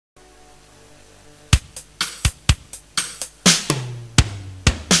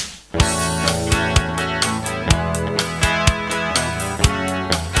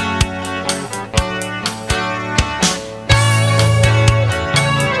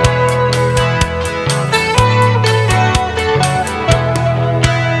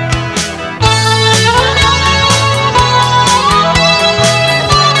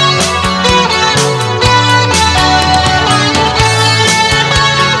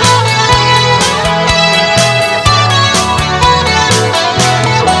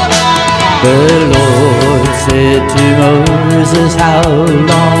said to Moses, how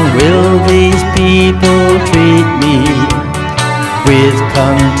long will these people treat me with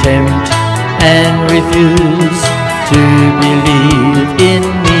contempt and refuse to believe in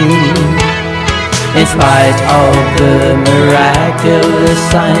me? In spite of the miraculous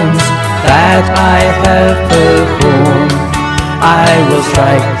signs that I have performed, I will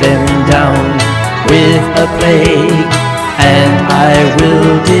strike them down with a plague, and I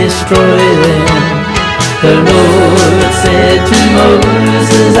will destroy them. The Lord said to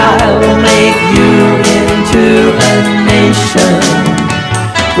Moses, I'll make you into a nation,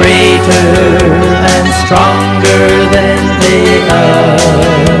 greater and stronger than they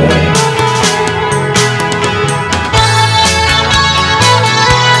are.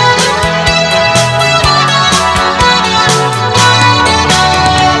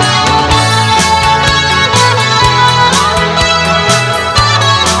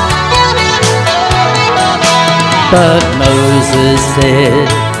 But Moses said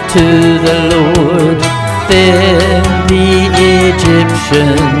to the Lord, then the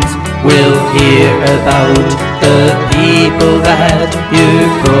Egyptians will hear about the people that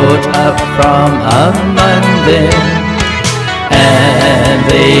you brought up from among them, and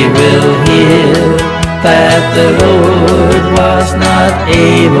they will hear that the Lord was not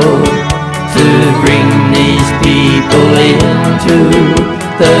able to bring these people into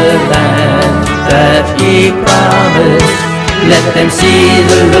the land that he promised. Let them see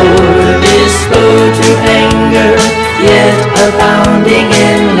the Lord is slow to anger, yet abounding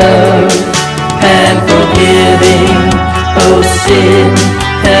in love, and forgiving both sin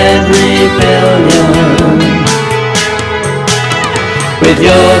and rebellion. With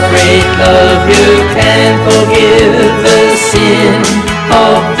your great love you can forgive the sin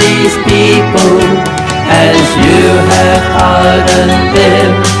of these people, as you have pardoned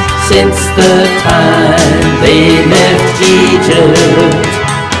them since the time they left Egypt.